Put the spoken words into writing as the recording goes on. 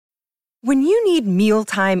When you need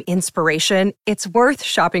mealtime inspiration, it's worth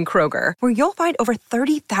shopping Kroger, where you'll find over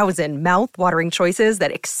 30,000 mouth-watering choices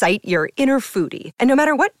that excite your inner foodie. And no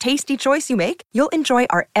matter what tasty choice you make, you'll enjoy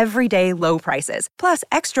our everyday low prices, plus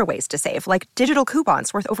extra ways to save, like digital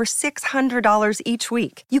coupons worth over $600 each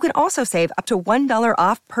week. You can also save up to $1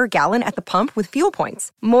 off per gallon at the pump with fuel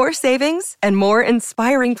points. More savings and more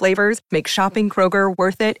inspiring flavors make shopping Kroger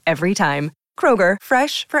worth it every time. Kroger,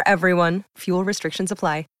 fresh for everyone. Fuel restrictions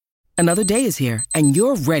apply. Another day is here, and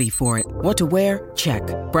you're ready for it. What to wear? Check.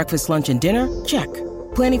 Breakfast, lunch, and dinner? Check.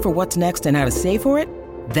 Planning for what's next and how to save for it?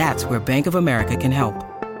 That's where Bank of America can help.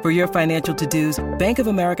 For your financial to-dos, Bank of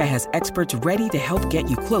America has experts ready to help get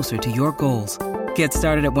you closer to your goals. Get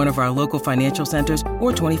started at one of our local financial centers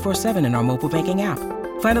or 24/7 in our mobile banking app.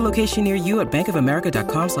 Find a location near you at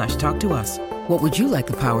bankofamerica.com/talktous. What would you like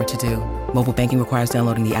the power to do? Mobile banking requires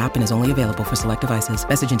downloading the app and is only available for select devices.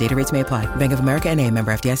 Message and data rates may apply. Bank of America N.A.,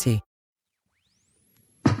 member FDIC.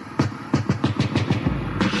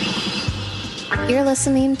 You're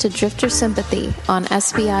listening to Drifter Sympathy on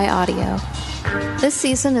SBI Audio. This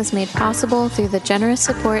season is made possible through the generous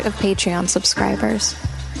support of Patreon subscribers.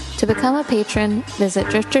 To become a patron, visit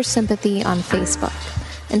Drifter Sympathy on Facebook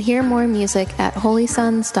and hear more music at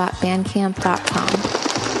holysons.bandcamp.com.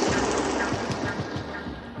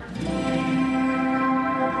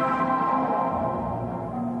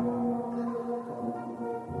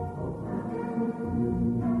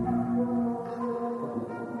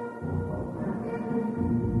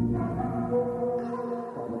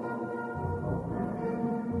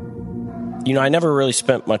 You know, I never really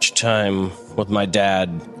spent much time with my dad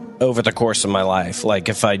over the course of my life. Like,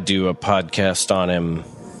 if I do a podcast on him,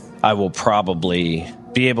 I will probably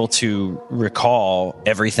be able to recall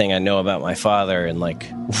everything I know about my father in like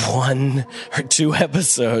 1 or 2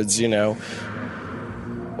 episodes, you know.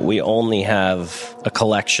 We only have a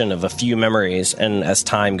collection of a few memories, and as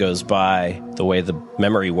time goes by, the way the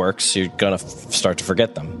memory works, you're going to start to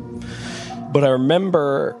forget them. But I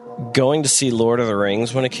remember going to see Lord of the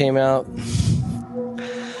Rings when it came out.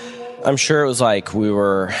 I'm sure it was like we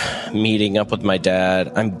were meeting up with my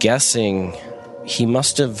dad. I'm guessing he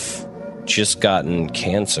must have just gotten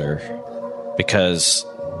cancer, because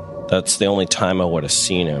that's the only time I would have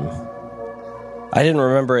seen him. I didn't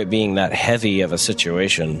remember it being that heavy of a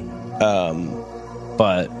situation,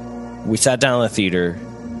 but we sat down in the theater.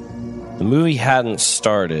 The movie hadn't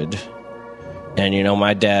started, and, you know,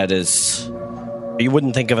 my dad is... You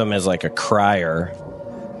wouldn't think of him as like a crier.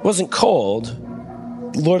 It wasn't cold.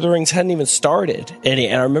 Lord of the Rings hadn't even started. And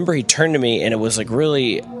I remember he turned to me, and it was like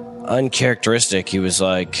really uncharacteristic. He was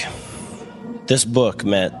like, this book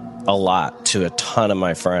meant a lot to a ton of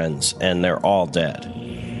my friends, and they're all dead.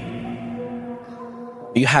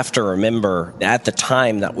 You have to remember, at the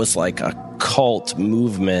time, that was like a cult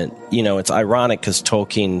movement. You know, it's ironic because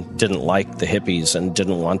Tolkien didn't like the hippies and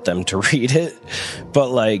didn't want them to read it.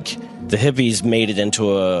 But, like, the hippies made it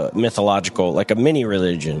into a mythological, like a mini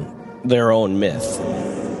religion, their own myth.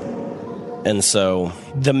 And so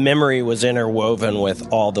the memory was interwoven with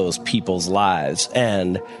all those people's lives.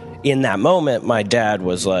 And in that moment, my dad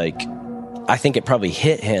was like, I think it probably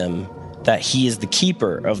hit him that he is the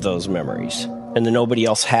keeper of those memories, and that nobody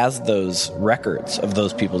else has those records of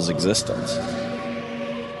those people's existence.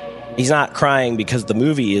 He's not crying because the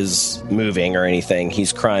movie is moving or anything.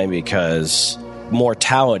 He's crying because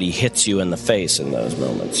mortality hits you in the face in those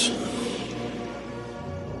moments.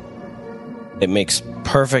 It makes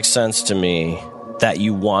perfect sense to me that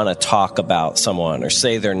you want to talk about someone or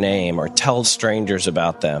say their name or tell strangers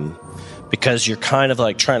about them, because you're kind of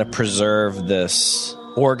like trying to preserve this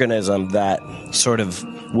organism that sort of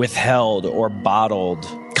withheld or bottled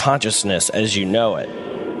consciousness as you know it.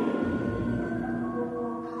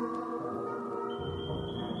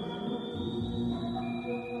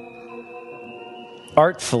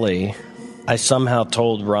 Artfully, I somehow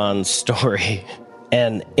told Ron's story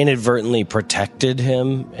and inadvertently protected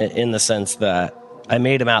him in the sense that I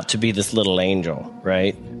made him out to be this little angel,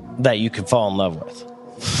 right? That you could fall in love with.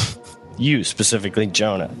 You, specifically,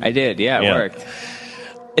 Jonah. I did, yeah, it worked.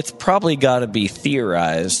 It's probably got to be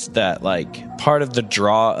theorized that, like, part of the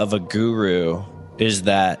draw of a guru is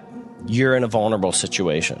that you're in a vulnerable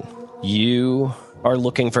situation. You are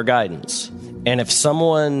looking for guidance. And if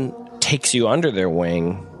someone takes you under their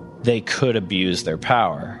wing, they could abuse their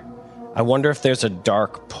power. I wonder if there's a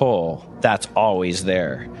dark pull that's always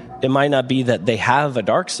there. It might not be that they have a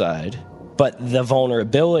dark side, but the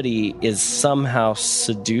vulnerability is somehow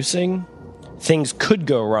seducing. Things could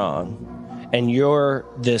go wrong, and you're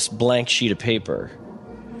this blank sheet of paper.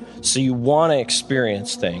 So you want to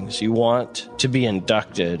experience things. You want to be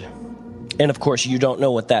inducted. And of course, you don't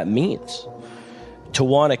know what that means. To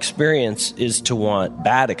want experience is to want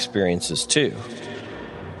bad experiences too.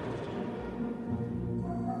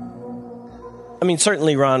 I mean,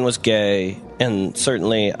 certainly Ron was gay, and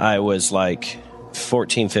certainly I was like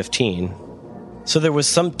 14, 15. So there was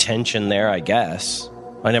some tension there, I guess.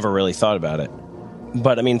 I never really thought about it.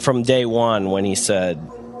 But I mean, from day one, when he said,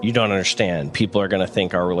 "You don't understand, people are going to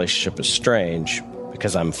think our relationship is strange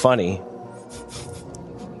because I'm funny."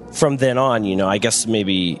 From then on, I guess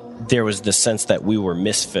maybe there was the sense that we were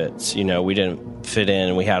misfits. We didn't fit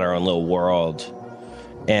in. We had our own little world.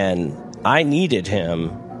 And I needed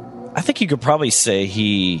him. I think you could probably say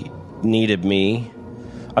he needed me.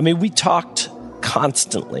 I mean, we talked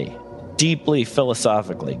constantly, deeply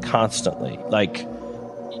philosophically, constantly.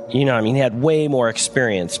 He had way more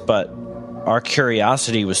experience, but our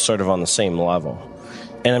curiosity was sort of on the same level.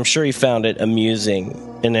 And I'm sure he found it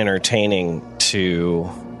amusing and entertaining to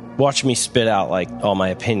watch me spit out all my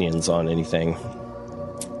opinions on anything.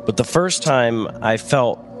 But the first time I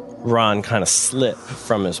felt Ron kind of slip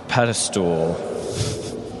from his pedestal,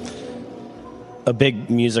 a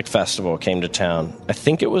big music festival came to town. I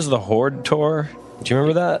think it was the Horde Tour. Do you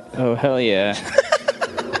remember that? Oh, hell yeah.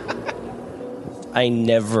 I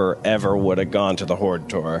never, ever would have gone to the Horde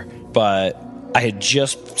Tour, but I had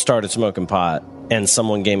just started smoking pot, and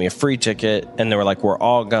someone gave me a free ticket, and they were like, "We're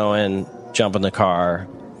all going, jump in the car."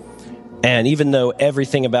 And even though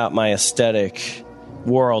everything about my aesthetic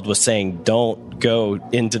world was saying, don't go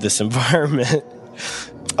into this environment,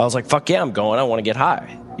 I was like, fuck yeah, I'm going. I want to get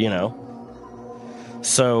high,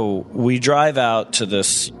 So we drive out to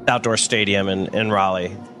this outdoor stadium in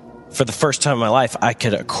Raleigh. For the first time in my life, I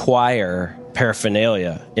could acquire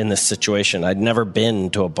paraphernalia in this situation. I'd never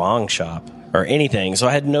been to a bong shop or anything, so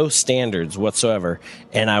I had no standards whatsoever.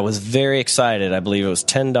 And I was very excited. I believe it was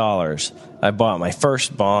 $10. I bought my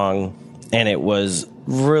first bong, and it was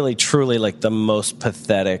really, truly the most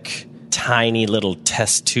pathetic, tiny little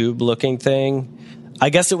test tube looking thing. I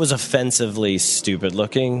guess it was offensively stupid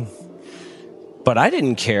looking, but I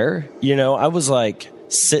didn't care. I was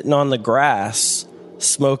sitting on the grass,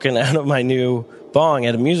 smoking out of my new bong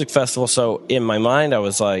at a music festival. So in my mind, I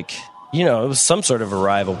was it was some sort of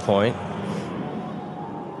arrival point.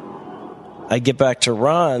 I get back to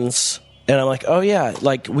Ron's, and I'm like, oh yeah,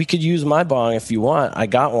 we could use my bong if you want. I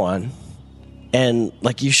got one. And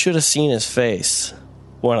you should have seen his face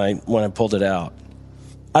when I pulled it out.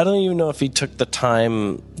 I don't even know if he took the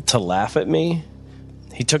time to laugh at me.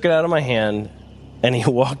 He took it out of my hand, and he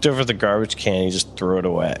walked over the garbage can and he just threw it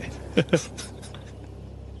away.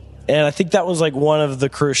 And I think that was one of the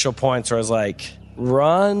crucial points where I was like,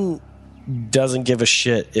 Ron doesn't give a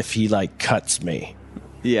shit if he cuts me.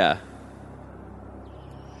 Yeah.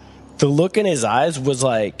 The look in his eyes was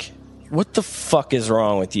what the fuck is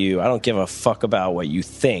wrong with you? I don't give a fuck about what you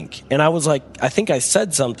think. And I was I think I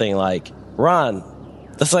said something Ron,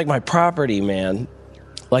 that's my property, man.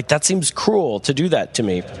 That seems cruel to do that to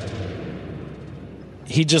me.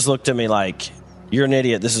 He just looked at me you're an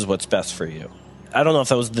idiot. This is what's best for you. I don't know if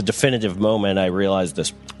that was the definitive moment I realized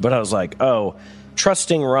this, but I was oh,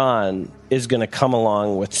 trusting Ron is going to come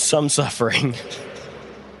along with some suffering.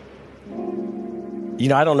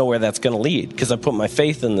 I don't know where that's going to lead because I put my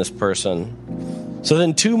faith in this person. So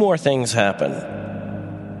then 2 more things happen.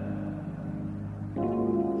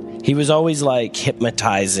 He was always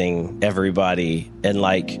hypnotizing everybody and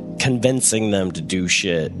convincing them to do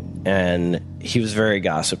shit. And he was very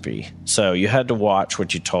gossipy. So you had to watch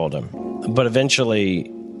what you told him. But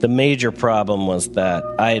eventually, the major problem was that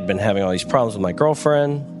I had been having all these problems with my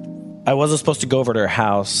girlfriend. I wasn't supposed to go over to her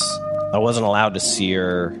house. I wasn't allowed to see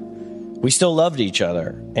her. We still loved each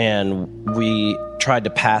other, and we tried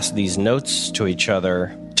to pass these notes to each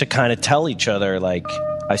other to kind of tell each other,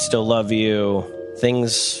 I still love you.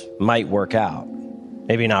 Things might work out.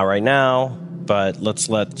 Maybe not right now, but let's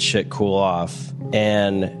let shit cool off.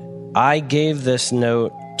 And I gave this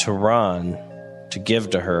note to Ron to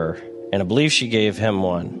give to her, and I believe she gave him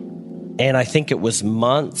one. And I think it was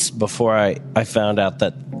months before I found out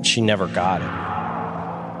that she never got it.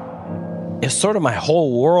 It's sort of my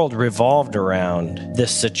whole world revolved around this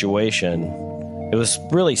situation. It was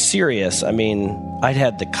really serious. I mean, I'd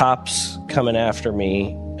had the cops coming after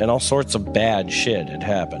me, and all sorts of bad shit had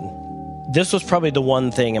happened. This was probably the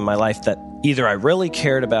one thing in my life that either I really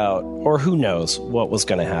cared about, or who knows what was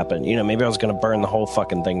going to happen. Maybe I was going to burn the whole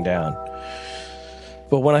fucking thing down.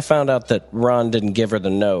 But when I found out that Ron didn't give her the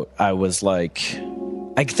note, I was I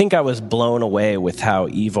think I was blown away with how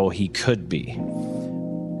evil he could be.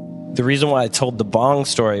 The reason why I told the bong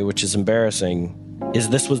story, which is embarrassing, is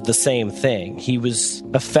this was the same thing. He was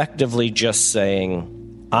effectively just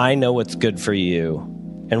saying, I know what's good for you,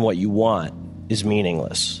 and what you want is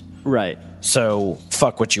meaningless. Right. So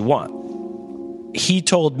fuck what you want. He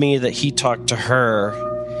told me that he talked to her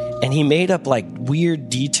and he made up like weird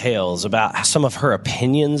details about some of her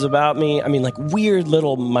opinions about me. I mean, like weird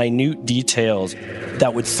little minute details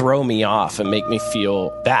that would throw me off and make me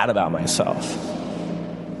feel bad about myself.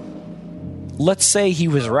 Let's say he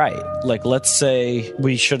was right. Like, let's say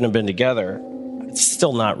we shouldn't have been together. It's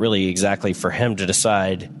still not really exactly for him to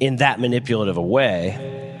decide in that manipulative a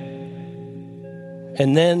way.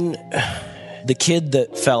 And then the kid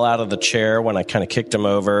that fell out of the chair when I kind of kicked him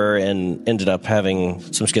over and ended up having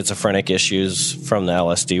some schizophrenic issues from the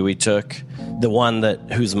LSD we took, the one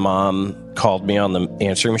whose mom called me on the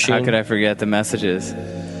answering machine. How could I forget the messages?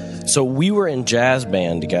 So we were in jazz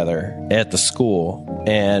band together at the school,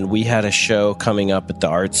 and we had a show coming up at the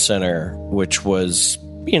Arts Center, which was,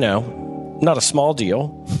 not a small deal.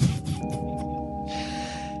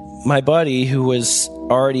 My buddy, who was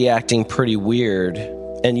already acting pretty weird,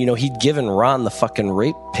 and, he'd given Ron the fucking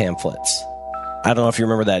rape pamphlets. I don't know if you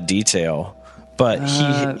remember that detail, but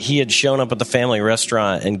he had shown up at the family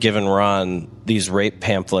restaurant and given Ron these rape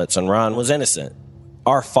pamphlets, and Ron was innocent.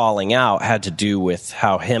 Our falling out had to do with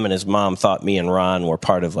how him and his mom thought me and Ron were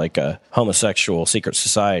part of like a homosexual secret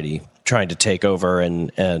society trying to take over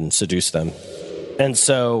and seduce them. And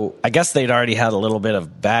so I guess they'd already had a little bit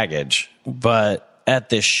of baggage, but at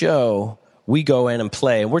this show, we go in and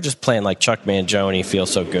play, and we're just playing like Chuck Mangione, Feel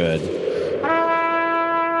So Good.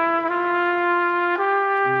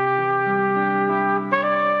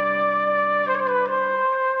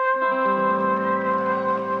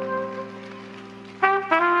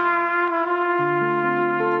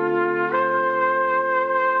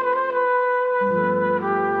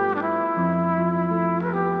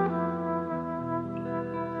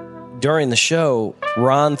 During the show,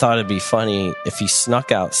 Ron thought it'd be funny if he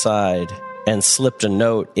snuck outside and slipped a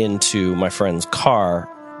note into my friend's car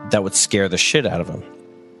that would scare the shit out of him.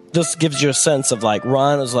 This gives you a sense of like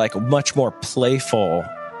Ron is like much more playful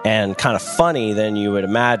and kind of funny than you would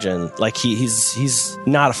imagine. Like he's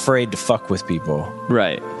not afraid to fuck with people.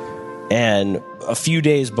 Right. And a few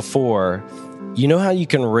days before, you know how you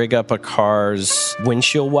can rig up a car's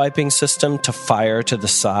windshield wiping system to fire to the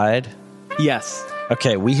side? Yes.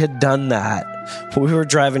 Okay, we had done that. We were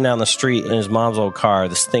driving down the street in his mom's old car.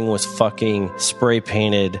 This thing was fucking spray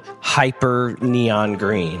painted hyper neon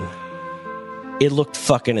green. It looked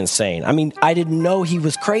fucking insane. I mean, I didn't know he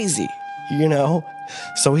was crazy,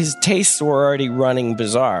 So his tastes were already running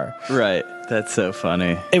bizarre. Right. That's so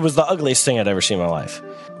funny. It was the ugliest thing I'd ever seen in my life.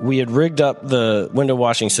 We had rigged up the window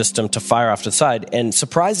washing system to fire off to the side, and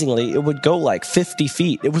surprisingly, it would go like 50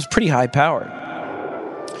 feet. It was pretty high powered.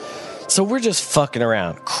 So we're just fucking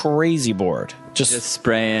around, crazy bored. Just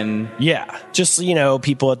spraying. Yeah, just,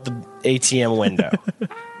 people at the ATM window.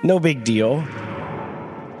 No big deal.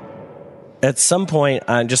 At some point,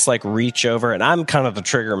 I just like reach over, and I'm kind of the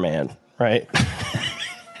trigger man, right?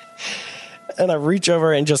 And I reach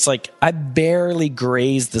over and just like, I barely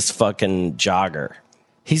graze this fucking jogger.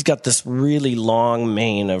 He's got this really long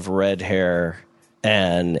mane of red hair,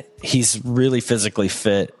 and he's really physically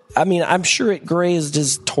fit. I mean, I'm sure it grazed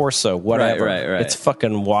his torso, whatever. Right. It's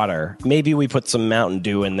fucking water. Maybe we put some Mountain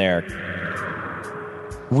Dew in there.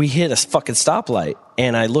 We hit a fucking stoplight,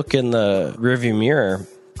 and I look in the rearview mirror,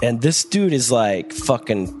 and this dude is like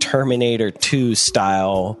fucking Terminator 2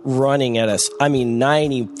 style running at us. I mean,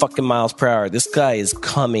 90 fucking miles per hour. This guy is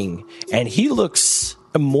coming, and he looks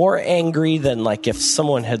more angry than like if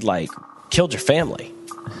someone had like killed your family.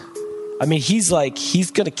 I mean, he's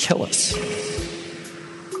gonna kill us.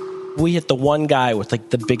 We hit the one guy with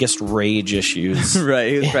like the biggest rage issues.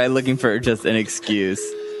 Right, he was probably looking for just an excuse.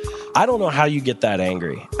 I don't know how you get that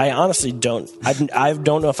angry. I honestly don't. I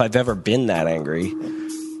don't know if I've ever been that angry.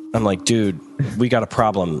 I'm like, dude, we got a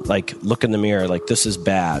problem. Like, look in the mirror. Like, this is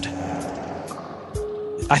bad.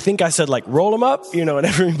 I think I said, like, roll them up, and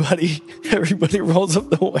everybody rolls up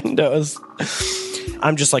the windows.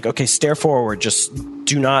 I'm just like, okay, stare forward. Just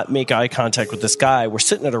do not make eye contact with this guy. We're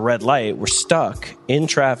sitting at a red light. We're stuck in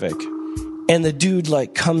traffic. And the dude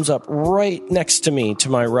like comes up right next to me, to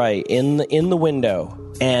my right, in the window,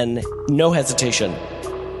 and no hesitation.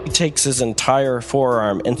 He takes his entire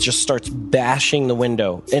forearm and just starts bashing the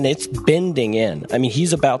window, and it's bending in. I mean,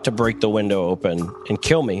 he's about to break the window open and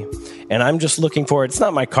kill me. And I'm just looking for it. It's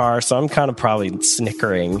not my car, so I'm kind of probably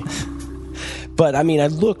snickering. But I mean, I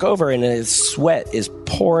look over and his sweat is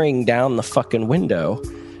pouring down the fucking window,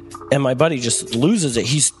 and my buddy just loses it.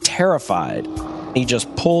 He's terrified. He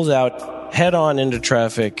just pulls out head on into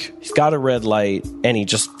traffic. He's got a red light, and he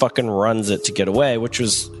just fucking runs it to get away, which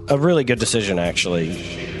was a really good decision, actually.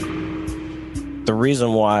 The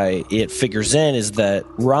reason why it figures in is that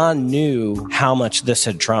Ron knew how much this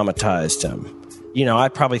had traumatized him. You know, I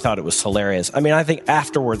probably thought it was hilarious. I mean, I think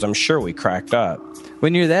afterwards, I'm sure we cracked up.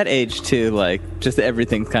 When you're that age, too, like, just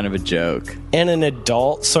everything's kind of a joke. And an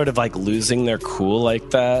adult sort of, like, losing their cool like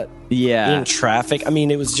that. Yeah. In traffic. I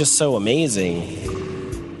mean, it was just so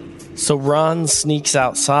amazing. So Ron sneaks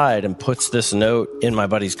outside and puts this note in my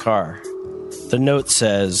buddy's car. The note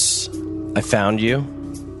says, I found you.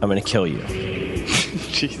 I'm going to kill you.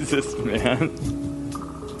 Jesus, man.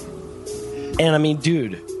 And I mean,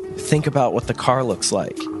 dude, think about what the car looks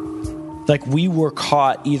like. Like, we were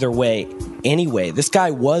caught either way anyway. This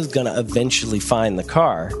guy was going to eventually find the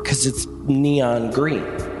car because it's neon green.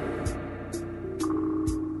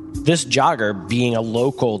 This jogger, being a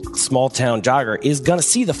local small-town jogger, is going to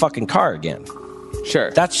see the fucking car again.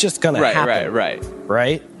 Sure. That's just going to happen.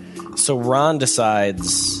 Right. So Ron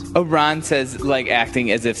decides... Oh, Ron says, like,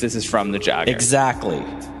 acting as if this is from the jogger. Exactly.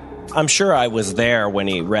 I'm sure I was there when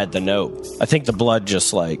he read the note. I think the blood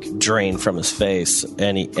just, like, drained from his face,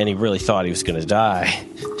 and he really thought he was going to die.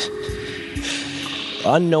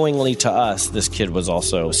 Unknowingly to us, this kid was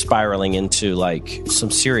also spiraling into, like,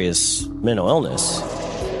 some serious mental illness.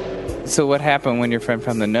 So what happened when your friend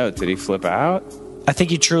found the note? Did he flip out? I think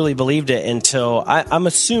he truly believed it until... I'm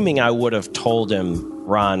assuming I would have told him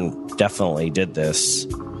Ron definitely did this.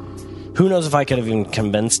 Who knows if I could have even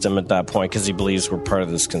convinced him at that point because he believes we're part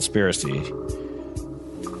of this conspiracy.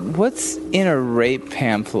 What's in a rape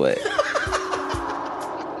pamphlet?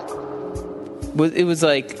 It was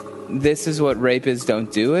like, this is what rape is,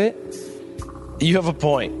 don't do it? You have a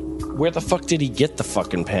point. Where the fuck did he get the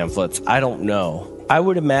fucking pamphlets? I don't know. I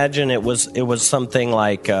would imagine it was something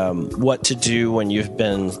like what to do when you've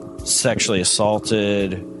been sexually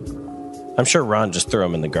assaulted. I'm sure Ron just threw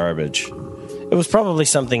them in the garbage. It was probably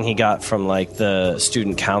something he got from, like, the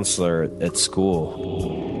student counselor at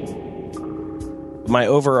school. My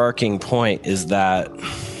overarching point is that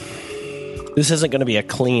this isn't going to be a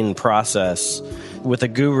clean process. With a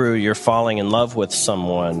guru, you're falling in love with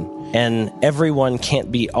someone, and everyone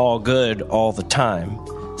can't be all good all the time.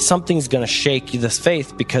 Something's going to shake this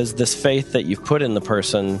faith because this faith that you've put in the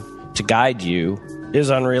person to guide you is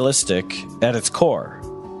unrealistic at its core.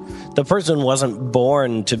 The person wasn't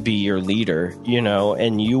born to be your leader, you know,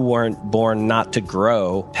 and you weren't born not to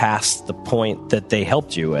grow past the point that they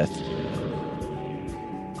helped you with.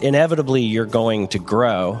 Inevitably, you're going to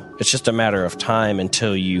grow. It's just a matter of time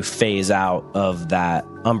until you phase out of that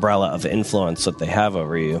umbrella of influence that they have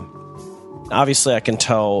over you. Obviously, I can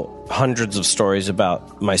tell hundreds of stories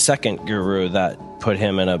about my second guru that put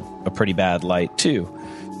him in a pretty bad light, too.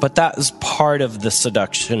 But that was part of the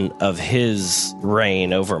seduction of his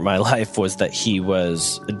reign over my life, was that he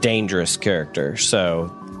was a dangerous character. So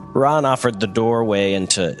Ron offered the doorway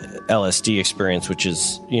into LSD experience, which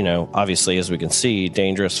is, you know, obviously, as we can see,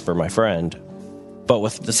 dangerous for my friend. But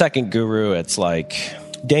with the second guru, it's like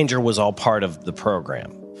danger was all part of the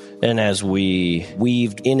program. And as we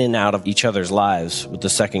weaved in and out of each other's lives with the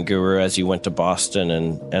second guru, as he went to Boston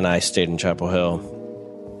and I stayed in Chapel Hill,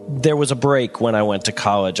 there was a break when I went to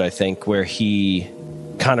college, I think, where he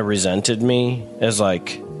kind of resented me as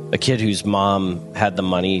like a kid whose mom had the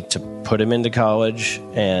money to put him into college,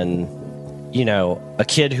 and, you know, a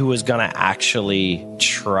kid who was going to actually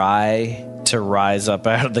try to rise up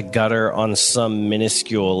out of the gutter on some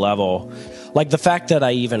minuscule level. Like, the fact that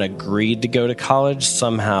I even agreed to go to college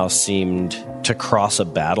somehow seemed to cross a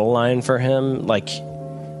battle line for him. Like,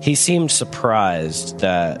 he seemed surprised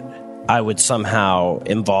that I would somehow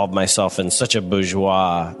involve myself in such a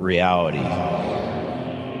bourgeois reality.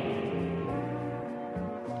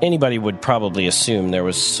 Anybody would probably assume there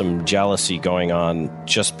was some jealousy going on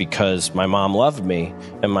just because my mom loved me,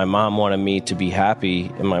 and my mom wanted me to be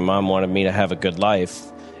happy, and my mom wanted me to have a good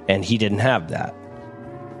life, and he didn't have that.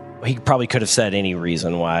 He probably could have said any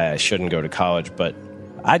reason why I shouldn't go to college, but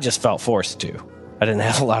I just felt forced to. I didn't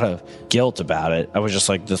have a lot of guilt about it. I was just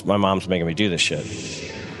like, my mom's making me do this shit.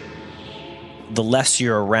 The less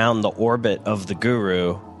you're around the orbit of the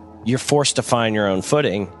guru, you're forced to find your own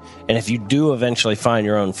footing. And if you do eventually find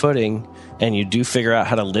your own footing, and you do figure out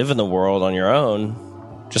how to live in the world on your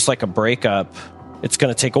own, just like a breakup, it's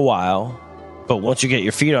going to take a while. But once you get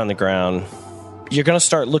your feet on the ground, you're going to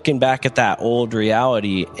start looking back at that old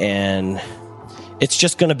reality, and it's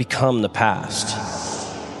just going to become the past.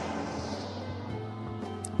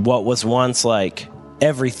 What was once like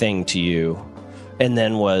everything to you, and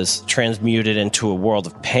then was transmuted into a world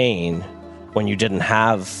of pain when you didn't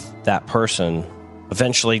have that person,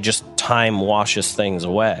 eventually just time washes things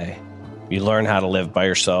away. You learn how to live by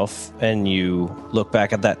yourself, and you look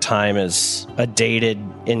back at that time as a dated,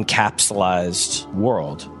 encapsulated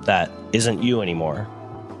world that isn't you anymore.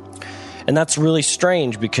 And that's really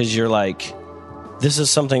strange because you're like, this is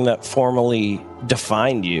something that formerly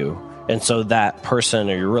defined you. And so that person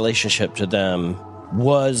or your relationship to them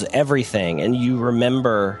was everything. And you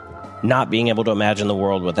remember not being able to imagine the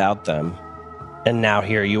world without them. And now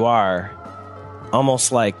here you are,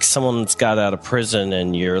 almost like someone that's got out of prison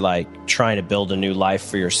and you're like trying to build a new life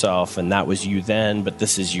for yourself. And that was you then, but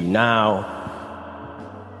this is you now.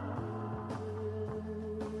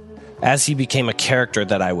 As he became a character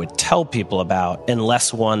that I would tell people about, and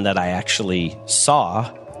less one that I actually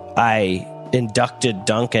saw, I inducted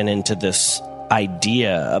Duncan into this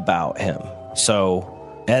idea about him.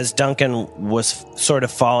 So as Duncan was sort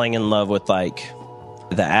of falling in love with like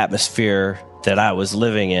the atmosphere that I was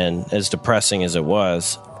living in, as depressing as it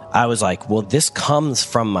was, I was like, well, this comes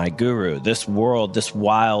from my guru, this world, this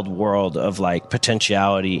wild world of like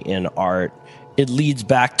potentiality in art. It leads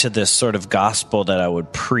back to this sort of gospel that I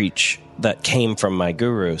would preach that came from my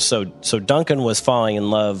guru. So Duncan was falling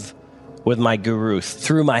in love with my guru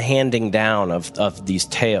through my handing down of these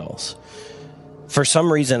tales. For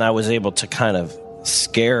some reason, I was able to kind of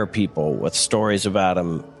scare people with stories about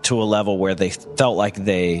him to a level where they felt like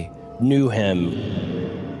they knew him.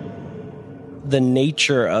 The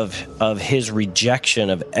nature of his rejection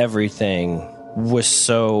of everything was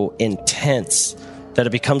so intense that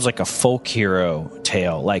it becomes like a folk hero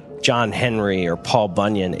tale, like John Henry or Paul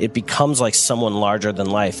Bunyan. It becomes like someone larger than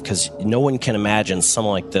life because no one can imagine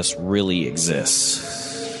someone like this really exists.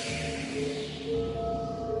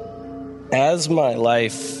 As my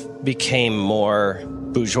life became more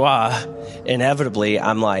bourgeois, inevitably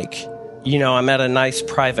I'm like, I'm at a nice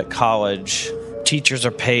private college. Teachers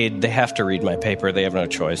are paid. They have to read my paper. They have no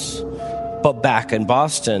choice. But back in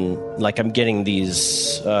Boston, like I'm getting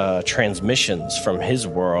these transmissions from his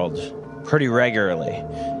world pretty regularly.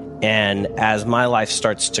 And as my life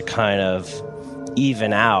starts to kind of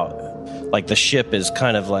even out, like the ship is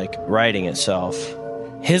kind of like righting itself,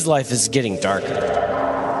 his life is getting darker.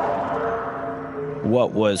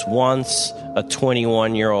 What was once a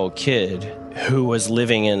 21-year-old kid who was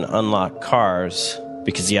living in unlocked cars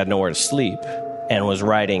because he had nowhere to sleep and was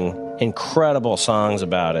writing incredible songs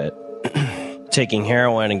about it, taking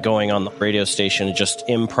heroin and going on the radio station and just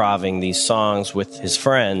improvising these songs with his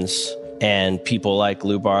friends, and people like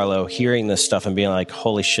Lou Barlow hearing this stuff and being like,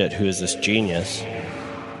 holy shit, who is this genius?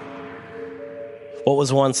 What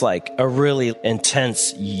was once like a really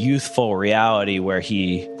intense, youthful reality where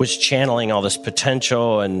he was channeling all this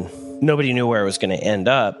potential and nobody knew where it was going to end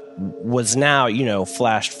up was now,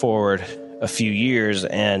 flashed forward a few years,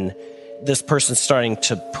 and this person's starting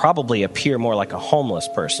to probably appear more like a homeless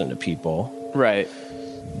person to people. Right.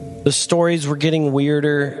 The stories were getting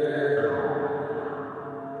weirder.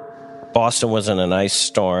 Boston was in an ice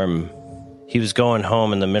storm. He was going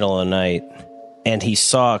home in the middle of the night, and he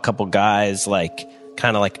saw a couple guys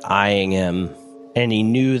kind of eyeing him, and he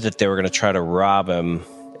knew that they were going to try to rob him.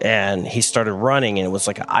 And he started running, and it was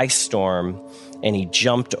like an ice storm, and he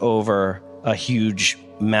jumped over a huge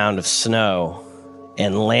mound of snow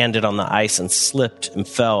and landed on the ice and slipped and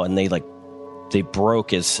fell, and they broke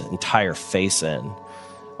his entire face in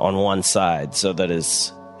on one side so that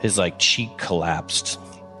his cheek collapsed.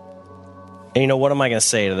 And what am I going to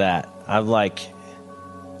say to that?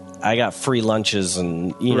 I got free lunches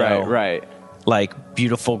and, right. like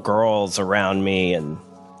beautiful girls around me. And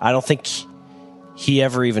I don't think he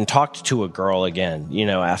ever even talked to a girl again,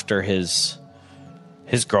 after his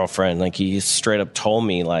girlfriend. Like, he straight up told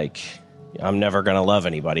me, I'm never going to love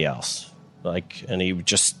anybody else. And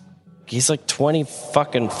he's 20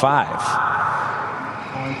 fucking 5.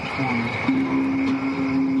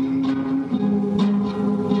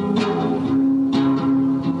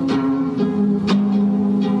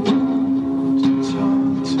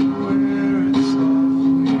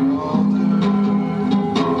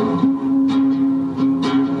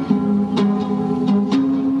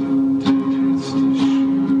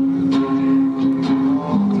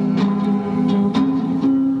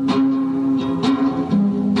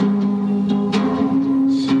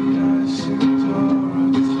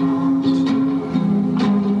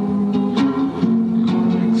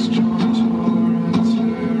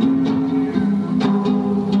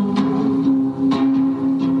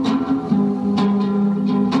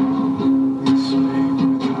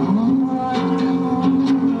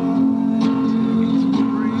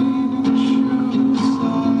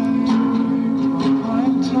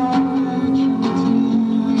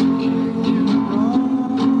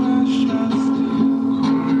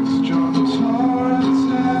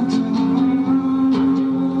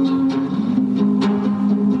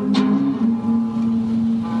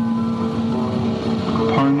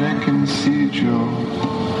 Siegel,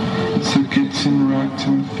 Zergitzen,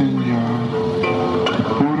 Rectum, Finia,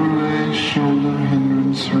 Borderlay, Shoulder,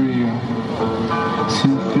 Hindrance, Ria,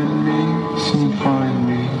 Sin fin me, sin find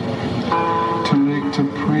me, to Lake to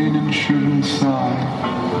preen and shoot and sigh,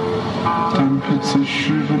 then pits a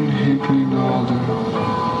shriven, hickling alder.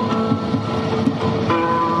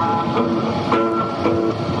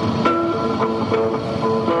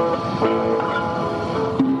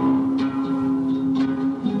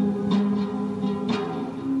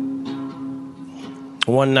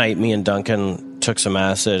 One night, me and Duncan took some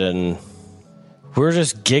acid, and we were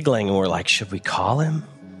just giggling, and we're like, should we call him?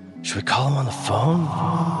 Should we call him on the phone?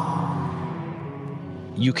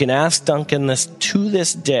 You can ask Duncan this to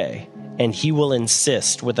this day, and he will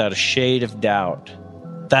insist without a shade of doubt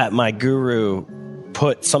that my guru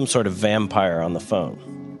put some sort of vampire on the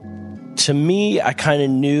phone. To me, I kind of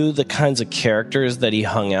knew the kinds of characters that he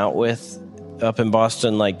hung out with up in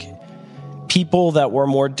Boston, like people that were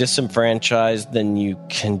more disenfranchised than you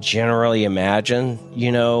can generally imagine.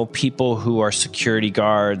 You know, people who are security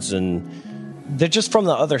guards, and they're just from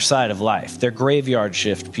the other side of life. They're graveyard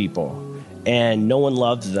shift people, and no one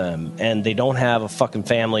loves them, and they don't have a fucking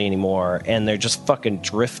family anymore, and they're just fucking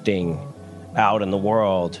drifting out in the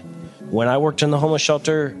world. When I worked in the homeless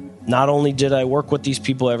shelter, not only did I work with these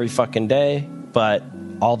people every fucking day, but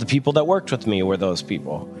all the people that worked with me were those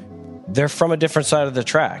people. They're from a different side of the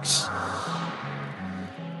tracks.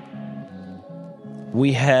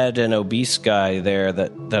 We had an obese guy there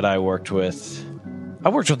that I worked with. I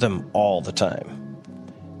worked with him all the time.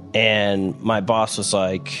 And my boss was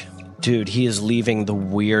like, dude, he is leaving the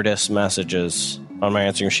weirdest messages on my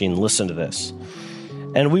answering machine. Listen to this.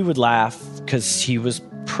 And we would laugh because he was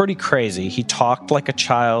pretty crazy. He talked like a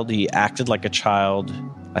child. He acted like a child.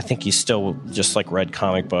 I think he still just like read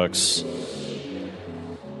comic books.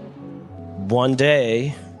 One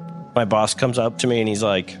day, my boss comes up to me and he's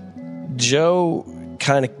like, Joe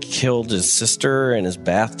kind of killed his sister in his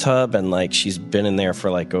bathtub, and like she's been in there for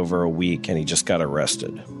like over a week, and he just got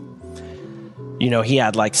arrested. You know, he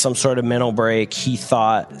had like some sort of mental break. He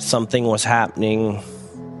thought something was happening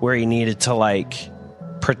where he needed to like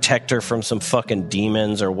protect her from some fucking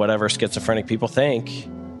demons or whatever schizophrenic people think.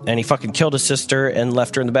 And he fucking killed his sister and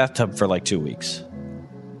left her in the bathtub for like 2 weeks.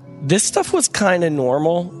 This stuff was kind of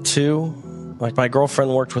normal too. Like my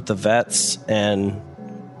girlfriend worked with the vets, and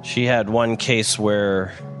she had one case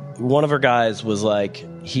where one of her guys was like,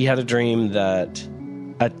 he had a dream that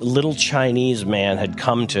a little Chinese man had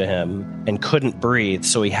come to him and couldn't breathe,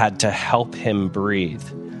 so he had to help him breathe.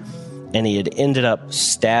 And he had ended up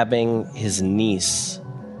stabbing his niece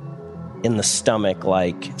in the stomach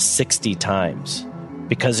like 60 times.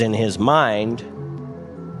 Because in his mind,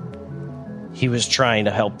 he was trying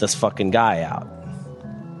to help this fucking guy out.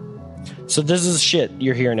 So this is shit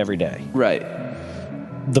you're hearing every day. Right.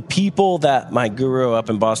 The people that my guru up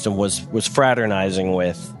in Boston was fraternizing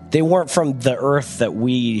with, they weren't from the earth that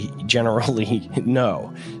we generally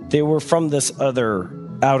know. They were from this other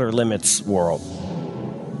outer limits world.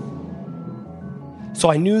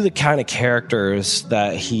 So I knew the kind of characters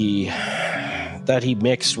that he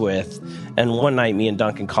mixed with. And one night, me and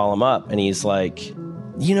Duncan call him up, and he's like,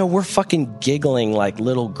 you know, we're fucking giggling like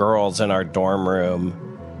little girls in our dorm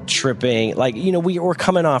room, tripping. Like, you know, we're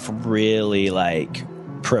coming off really, like,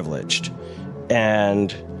 privileged.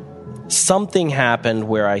 And something happened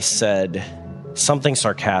where I said something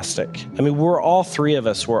sarcastic. I mean, all three of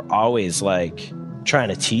us were always, like, trying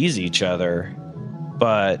to tease each other.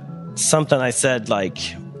 But something I said, like,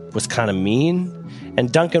 was kind of mean.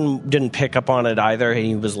 And Duncan didn't pick up on it either.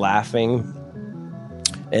 He was laughing.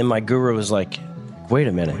 And my guru was like, wait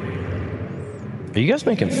a minute. Are you guys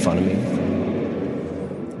making fun of me?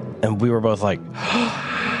 And we were both like,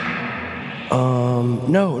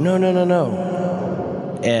 no.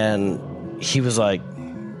 And he was like,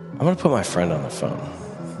 I'm going to put my friend on the phone.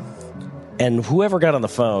 And whoever got on the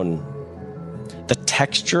phone, the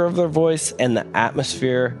texture of their voice and the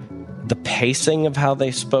atmosphere, the pacing of how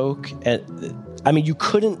they spoke, I mean, you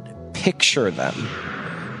couldn't picture them.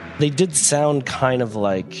 They did sound kind of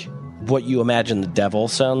like what you imagine the devil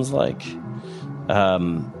sounds like.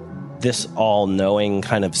 This all-knowing,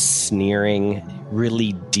 kind of sneering,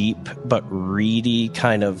 really deep but reedy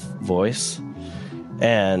kind of voice.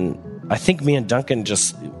 And I think me and Duncan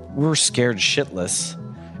we were scared shitless.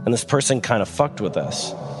 And this person kind of fucked with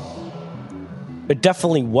us. It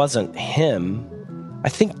definitely wasn't him. I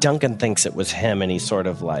think Duncan thinks it was him, and he sort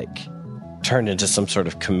of like turned into some sort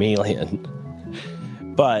of chameleon.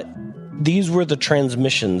 But these were the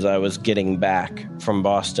transmissions I was getting back from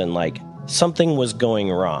Boston. Like, something was going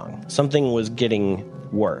wrong. Something was getting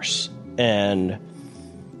worse. And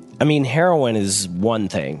I mean, heroin is one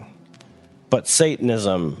thing, but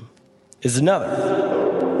Satanism is another.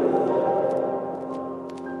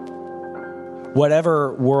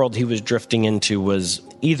 Whatever world he was drifting into was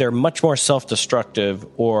either much more self-destructive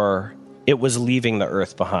or it was leaving the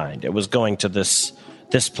earth behind. It was going to this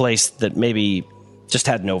place that maybe just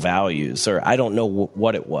had no values, or I don't know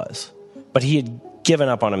what it was. But he had given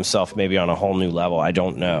up on himself maybe on a whole new level. I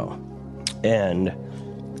don't know. And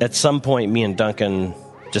at some point, me and Duncan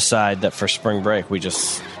decide that for spring break, we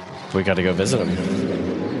got to go visit him.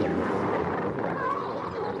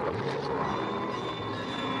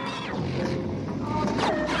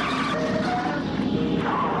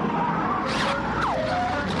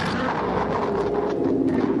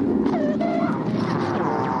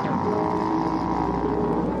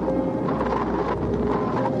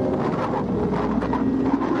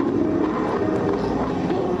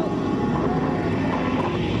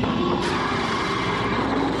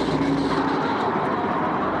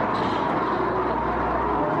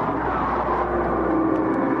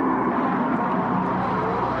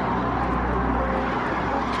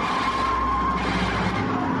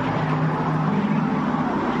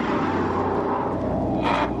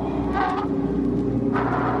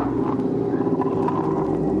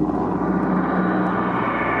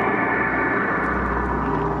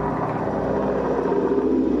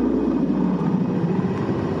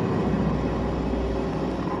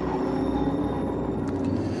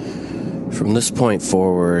 From this point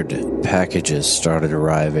forward, packages started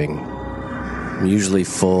arriving, usually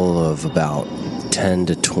full of about 10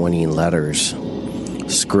 to 20 letters,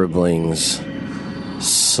 scribblings,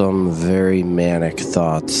 some very manic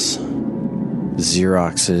thoughts,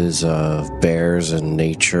 Xeroxes of bears and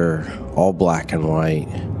nature, all black and white,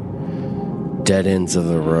 dead ends of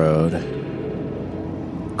the road,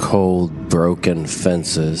 cold, broken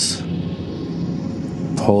fences,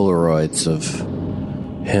 Polaroids of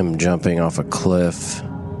him jumping off a cliff,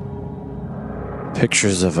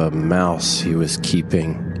 pictures of a mouse he was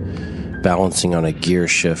keeping, balancing on a gear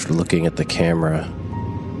shift, looking at the camera,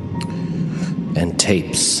 and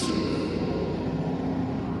tapes.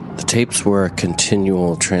 The tapes were a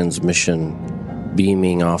continual transmission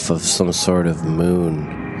beaming off of some sort of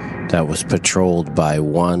moon that was patrolled by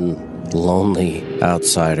one lonely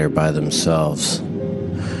outsider by themselves,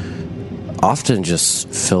 often just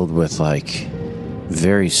filled with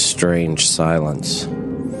very strange silence.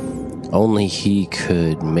 Only he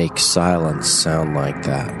could make silence sound like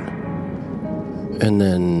that. And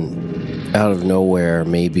then, out of nowhere,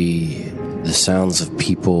 maybe the sounds of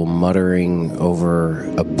people muttering over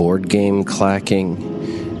a board game clacking,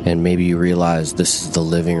 and maybe you realize this is the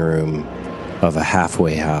living room of a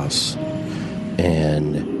halfway house,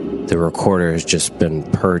 and the recorder has just been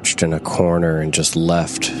perched in a corner and just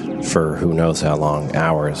left for who knows how long,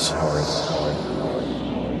 hours.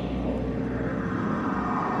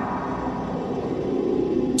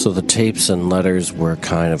 So the tapes and letters were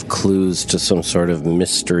kind of clues to some sort of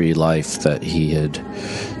mystery life that he had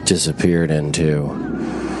disappeared into.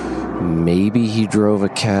 Maybe he drove a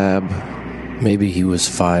cab. Maybe he was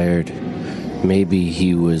fired. Maybe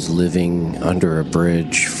he was living under a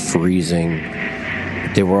bridge, freezing.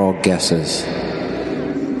 They were all guesses.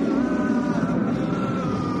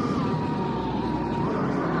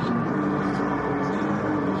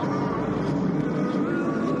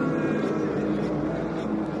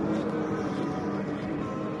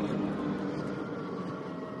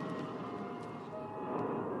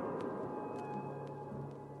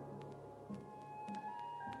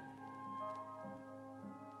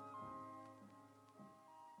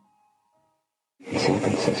 San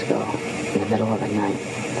Francisco in the middle of the night,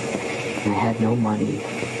 and I had no money.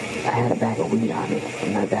 I had a bag of weed on me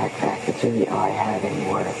in my backpack. That's really all I had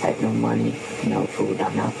anymore. I had no money, no food, no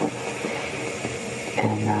nothing.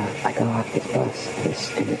 And I got off this bus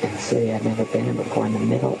in a city I'd never been in before in the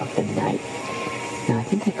middle of the night. Now I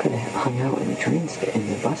think I could have hung out in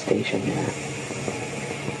the bus station there,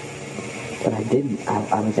 but I didn't.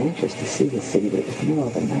 I was anxious to see the city, but it was the middle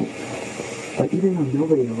of the night. But even though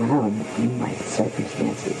nobody around knew my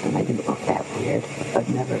circumstances, and I didn't look that weird, I've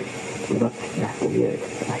never looked that weird,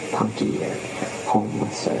 like punky or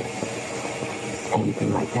homeless or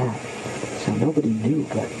anything like that. So nobody knew,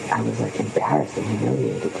 but I was embarrassed and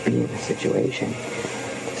humiliated to be in this situation.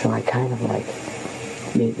 So I kind of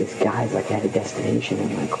made this guise like I had a destination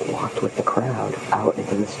and walked with the crowd out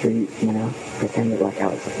into the street, pretended like I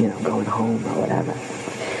was, going home or whatever.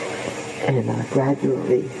 And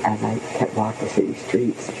gradually, as I kept walking city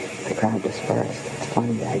streets, the crowd dispersed. It's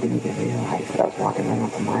funny that I didn't even realize that I was walking right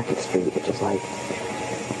onto Market Street, which is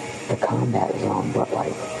the combat zone, but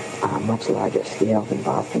on a much larger scale than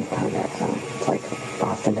Boston's combat zone. It's like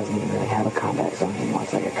Boston doesn't even really have a combat zone anymore.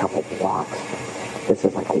 It's like a couple blocks. This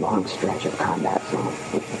is like a long stretch of combat zone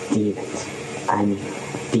with demons. I mean,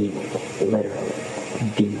 demons, literally.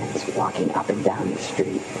 Demons walking up and down the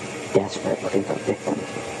street, desperate, looking for victims.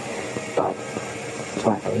 But that's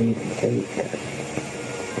why I believe in fate,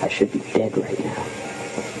 because I should be dead right now.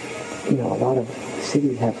 You know, a lot of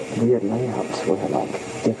cities have weird layouts where, like,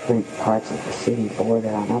 different parts of the city border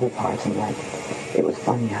on other parts, and, like, it was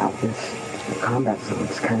funny how this combat zone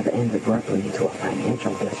just kind of ends abruptly into a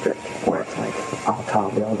financial district where it's, like, all tall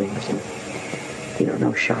buildings and, you know,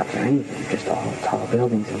 no shops or anything, just all tall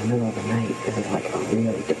buildings in the middle of the night. This is, like, a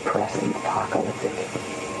really depressing, apocalyptic,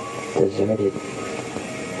 deserted,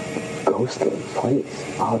 ghostly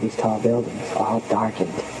place. All these tall buildings, all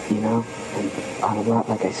darkened, you know, and on a lot,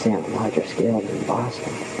 like I say, on a larger scale than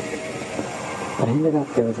Boston. But I ended up,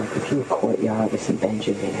 there was like this little courtyard with some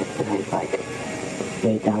benches in it, and I like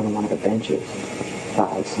laid down on one of the benches,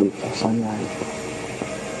 thought I'd sleep till sunrise.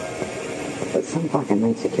 But some fucking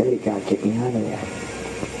night security guard kicked me out of there.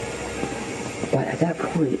 But at that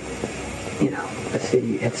point, you know, the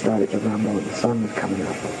city had started to rumble and the sun was coming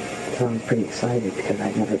up. So I was pretty excited because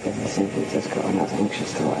I'd never been to San Francisco, and I was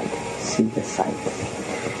anxious to, like, see the sights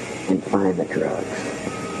and find the drugs.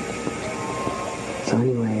 So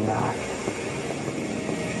anyway,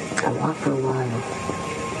 I walked for a while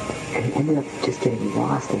and ended up just getting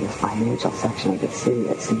lost in this financial section of the city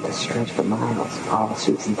that seemed to stretch for miles, all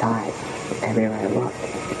suits and ties, everywhere I looked.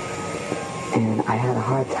 And I had a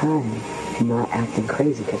hard time not acting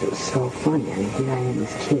crazy because it was so funny. I mean, here I am,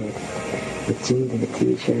 this kid with jeans and a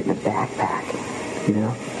t-shirt and a backpack, you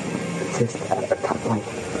know? It's just, like,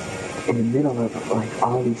 in the middle of, like,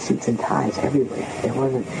 all these suits and ties everywhere. There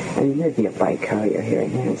wasn't, I mean, there'd be a bike courier here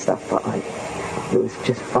and there and stuff, but, like, it was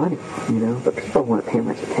just funny, you know? But people weren't paying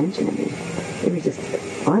much attention to me. It was just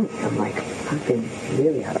funny. I'm like, I've been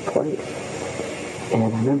really out of place. And I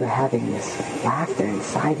remember having this laughter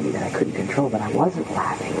inside me that I couldn't control, but I wasn't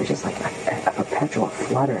laughing. It was just like a perpetual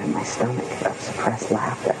flutter in my stomach of suppressed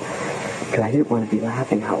laughter. Because I didn't want to be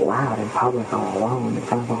laughing out loud in public all alone in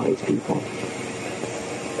front of all these people.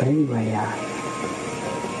 But anyway,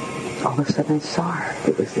 all of a sudden I saw her.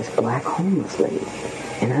 It was this black homeless lady.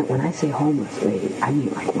 And when I say homeless lady, I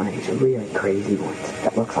mean like one of these really crazy ones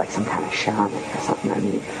that looks like some kind of shaman or something. I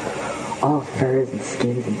mean, all furs and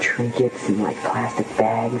skins and trinkets and like plastic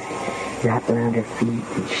bags wrapped around her feet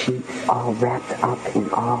and sheets all wrapped up in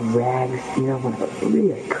all rags. You know, one of the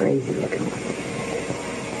really crazy looking ones.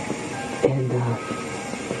 And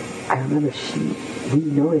I remember we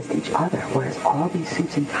noticed each other, whereas all these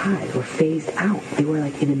suits and ties were phased out. They were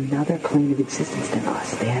like in another plane of existence than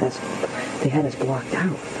us. They had us blocked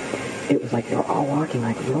out. It was like they were all walking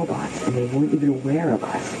like robots, and they weren't even aware of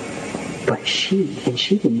us. But she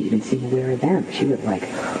didn't even seem aware of them. She was like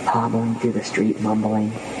hobbling through the street,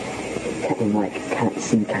 mumbling, and like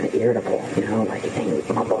seemed kind of irritable, you know, like angry,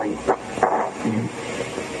 mumbling.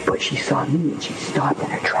 But she saw me, and she stopped in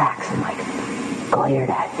her tracks and like glared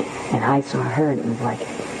at me. And I saw her, and it was like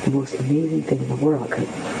the most amazing thing in the world, because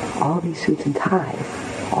all these suits and ties,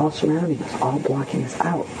 all surrounding us, all blocking us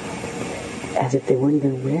out, as if they weren't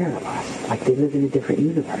even aware of us, like they lived in a different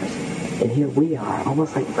universe. And here we are,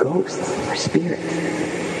 almost like ghosts or spirits,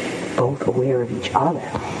 both aware of each other.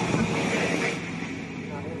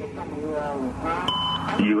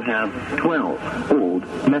 You have 12 old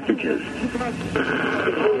messages.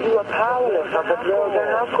 You are powerless of the drugs and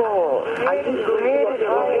alcohol. I just hated it.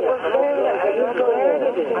 I just hated it.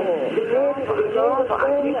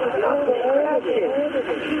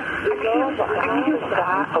 I just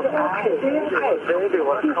die of acid. Baby,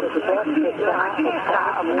 what comes to that? I can't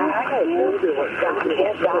die of acid. Baby, what comes to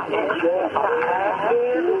that?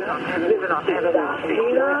 Living on evidence.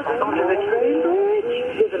 Under the train bridge.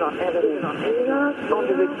 Living on evidence.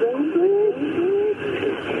 Under the train bridge.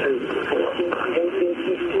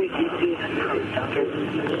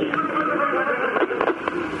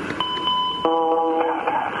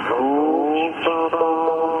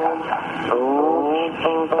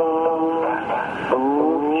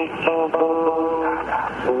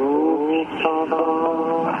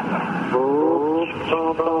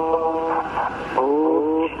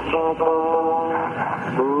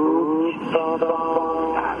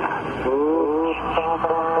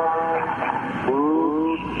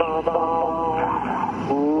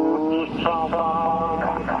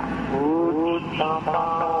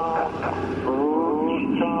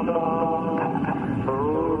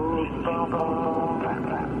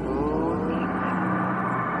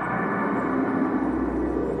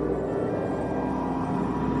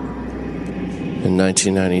 In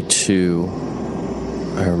 1992.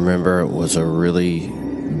 I remember it was a really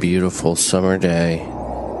beautiful summer day,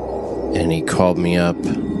 and he called me up.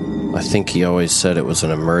 I think he always said it was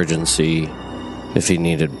an emergency if he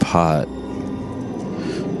needed pot.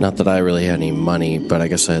 Not that I really had any money, but I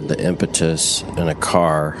guess I had the impetus and a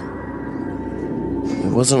car.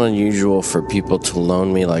 It wasn't unusual for people to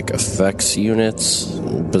loan me like effects units,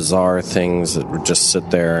 bizarre things that would just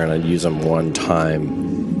sit there and I'd use them one time.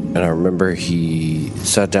 And I remember he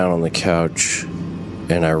sat down on the couch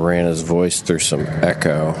and I ran his voice through some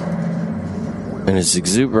echo. And his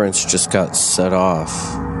exuberance just got set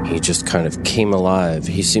off. He just kind of came alive.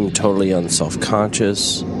 He seemed totally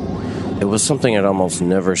unself-conscious. It was something I'd almost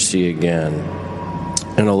never see again.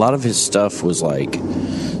 And a lot of his stuff was like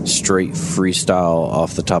straight freestyle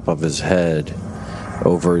off the top of his head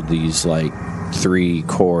over these like 3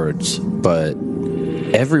 chords. But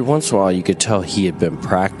every once in a while you could tell he had been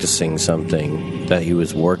practicing something that he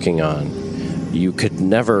was working on. You could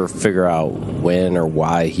never figure out when or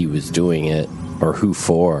why he was doing it or who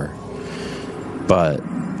for. But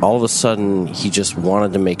all of a sudden he just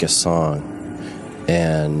wanted to make a song.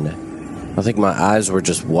 And I think my eyes were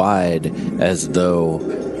just wide, as though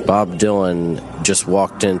Bob Dylan just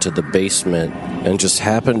walked into the basement and just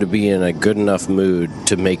happened to be in a good enough mood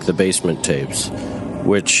to make the Basement Tapes,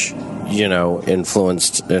 which, you know,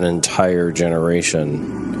 influenced an entire generation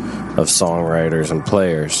of songwriters and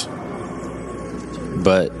players.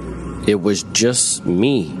 But it was just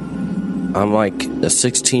me. I'm like a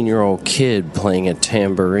 16-year-old kid playing a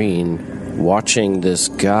tambourine, watching this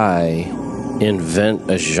guy invent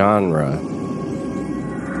a genre.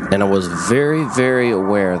 And I was very, very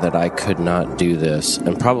aware that I could not do this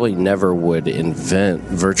and probably never would invent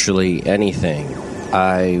virtually anything.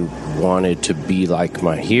 I wanted to be like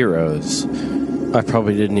my heroes. I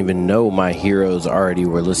probably didn't even know my heroes already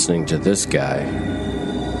were listening to this guy.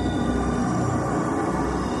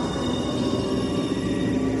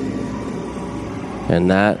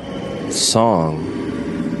 And that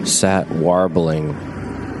song sat warbling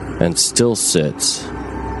and still sits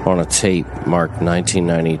on a tape marked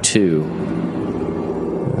 1992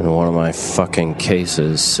 in one of my fucking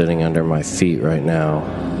cases sitting under my feet right now.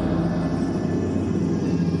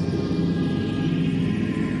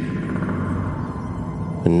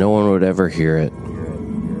 And no one would ever hear it.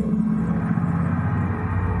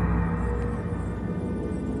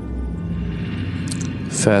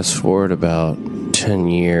 Fast forward about 10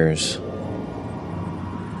 years.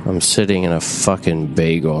 I'm sitting in a fucking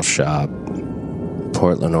bagel shop,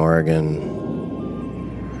 Portland, Oregon,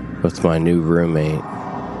 with my new roommate.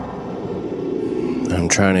 I'm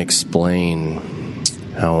trying to explain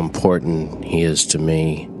how important he is to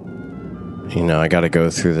me. You know, I gotta go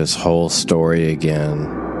through this whole story again.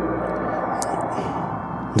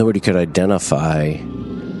 Nobody could identify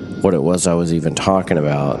what it was I was even talking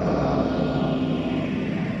about.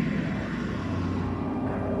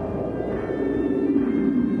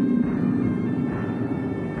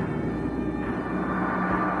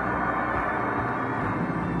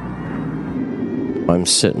 I'm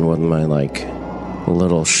sitting with my, like,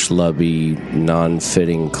 little schlubby,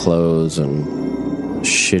 non-fitting clothes and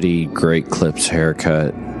shitty Great Clips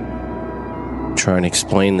haircut, trying to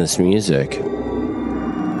explain this music.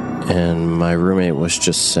 And my roommate was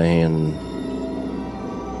just saying,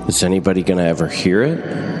 is anybody gonna ever hear it?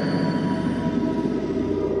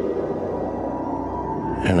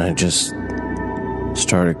 And I just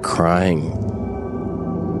started crying.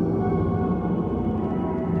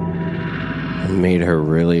 It made her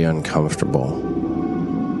really uncomfortable.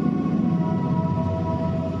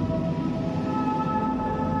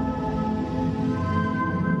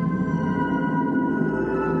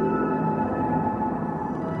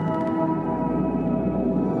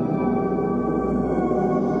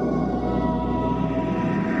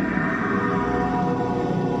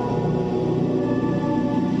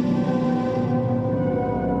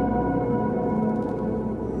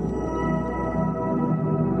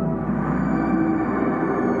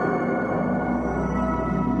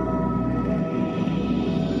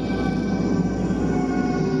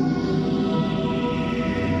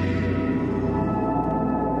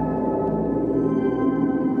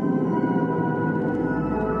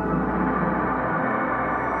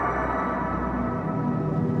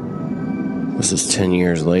 This is 10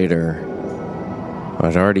 years later.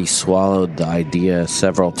 I'd already swallowed the idea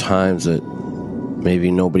several times that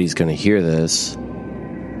maybe nobody's going to hear this.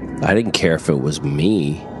 I didn't care if it was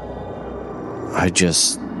me. I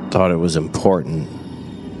just thought it was important.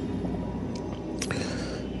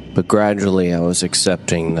 But gradually I was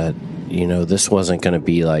accepting that, you know, this wasn't going to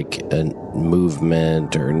be like an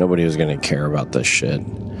movement, or nobody was going to care about this shit.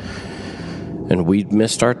 And we'd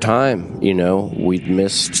missed our time, We'd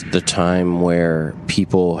missed the time where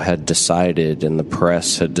people had decided and the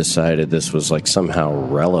press had decided this was like somehow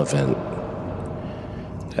relevant.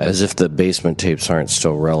 As if the basement tapes aren't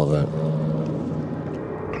still relevant.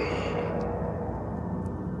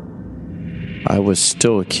 I was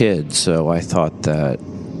still a kid, so I thought that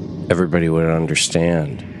everybody would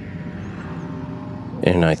understand.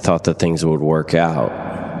 And I thought that things would work out.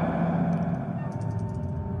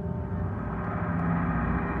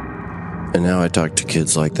 And now I talk to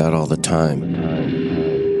kids like that all the time.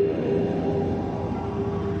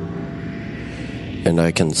 And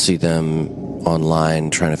I can see them online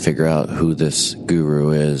trying to figure out who this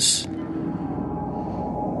guru is.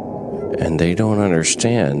 And they don't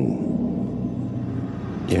understand.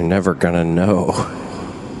 You're never gonna know.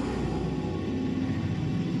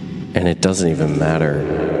 And it doesn't even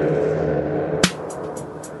matter.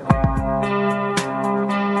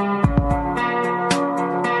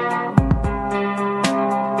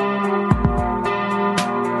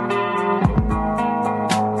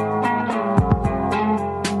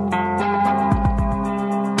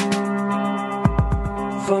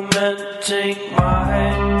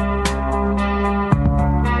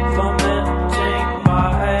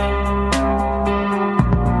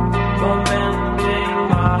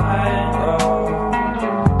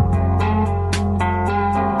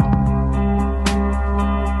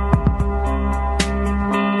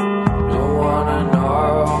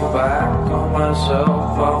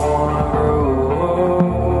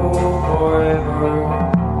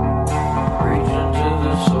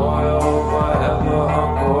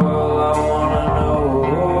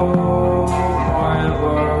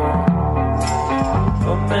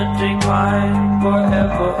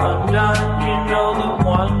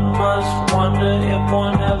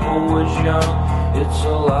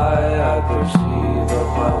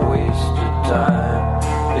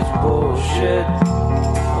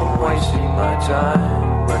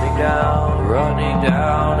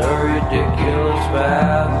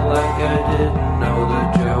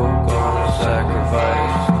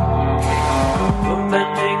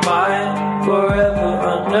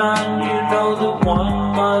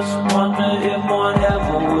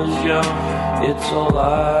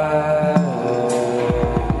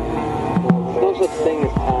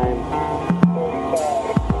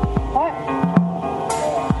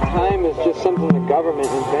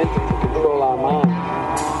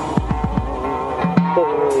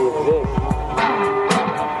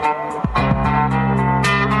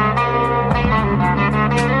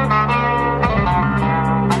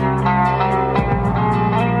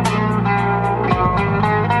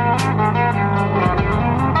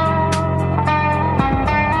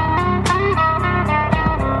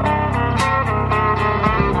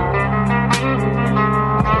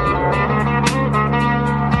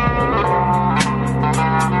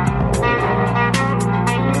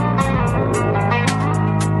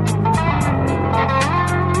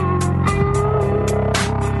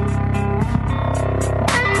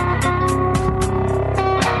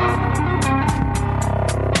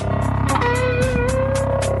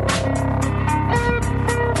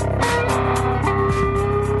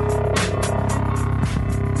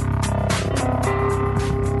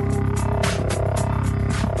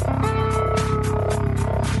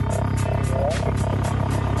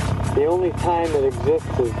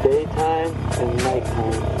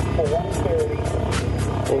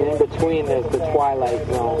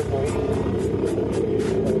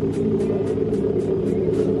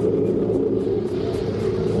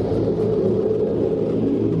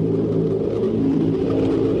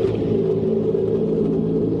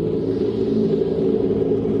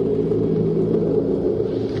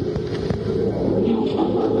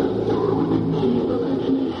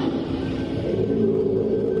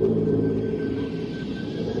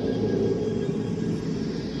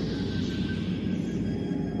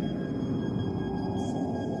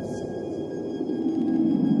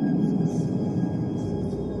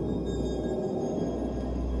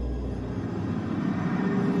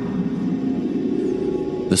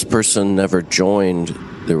 This person never joined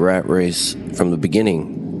the rat race from the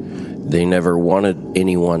beginning. They never wanted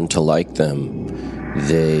anyone to like them.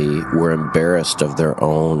 They were embarrassed of their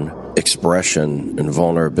own expression and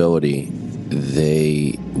vulnerability.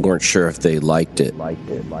 They weren't sure if they liked it.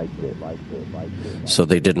 So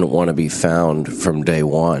they didn't want to be found from day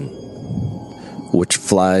one, which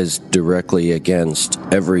flies directly against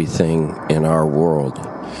everything in our world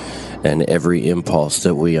and every impulse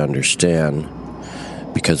that we understand.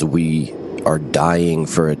 Because we are dying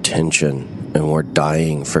for attention. and we're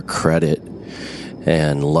dying for credit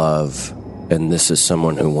and love, and this is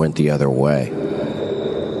someone who went the other way.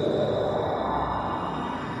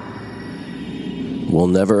 We'll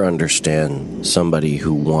never understand somebody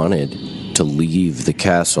who wanted to leave the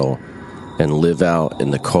castle and live out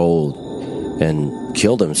in the cold and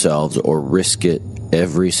kill themselves or risk it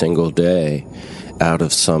every single day out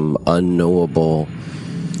of some unknowable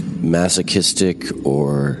masochistic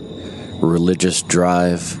or religious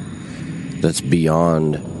drive that's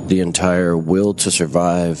beyond the entire will to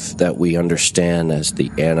survive that we understand as the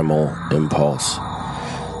animal impulse.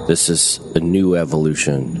 This is a new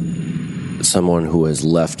evolution. Someone who has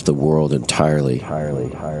left the world entirely.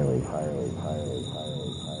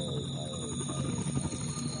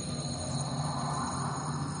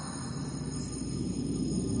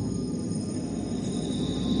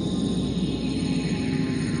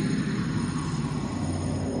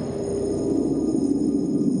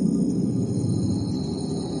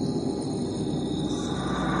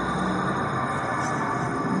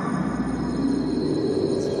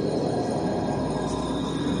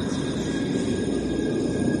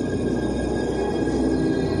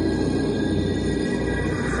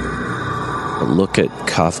 Look at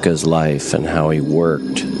Kafka's life and how he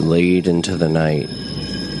worked late into the night,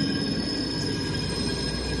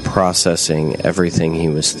 processing everything he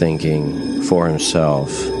was thinking for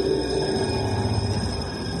himself.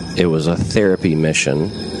 It was a therapy mission,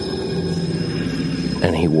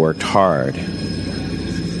 and he worked hard.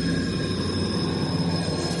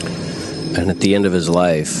 And at the end of his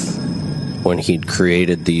life, when he'd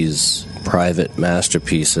created these private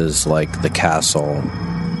masterpieces like The Castle,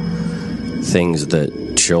 things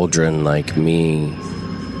that children like me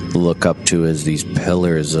look up to as these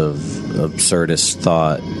pillars of absurdist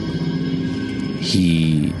thought,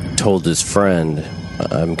 he told his friend,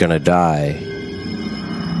 "I'm gonna die.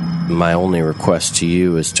 My only request to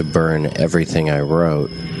you is to burn everything I wrote."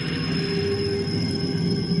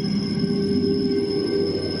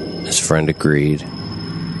 His friend agreed.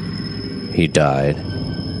 He died.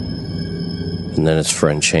 And then his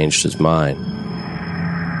friend changed his mind.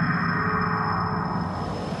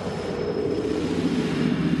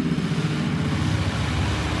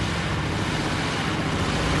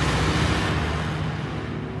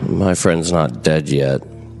 My friend's not dead yet,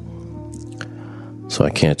 so I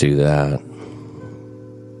can't do that.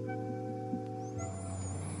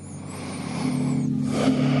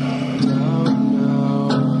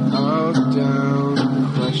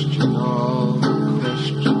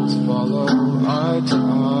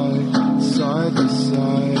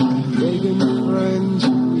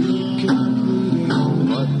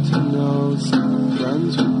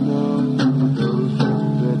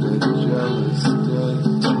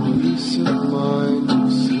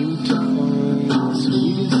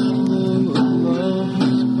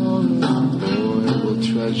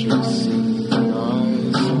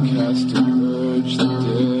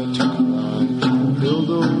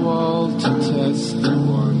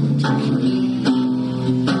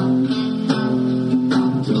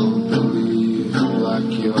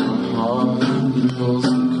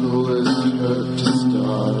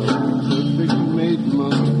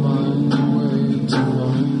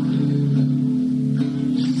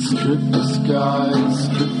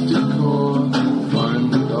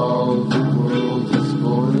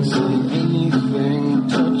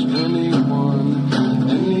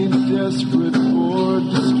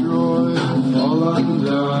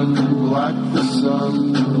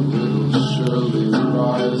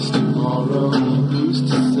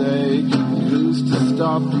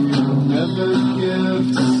 Stop you, never give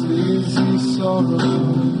to sleazy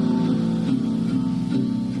sorrow.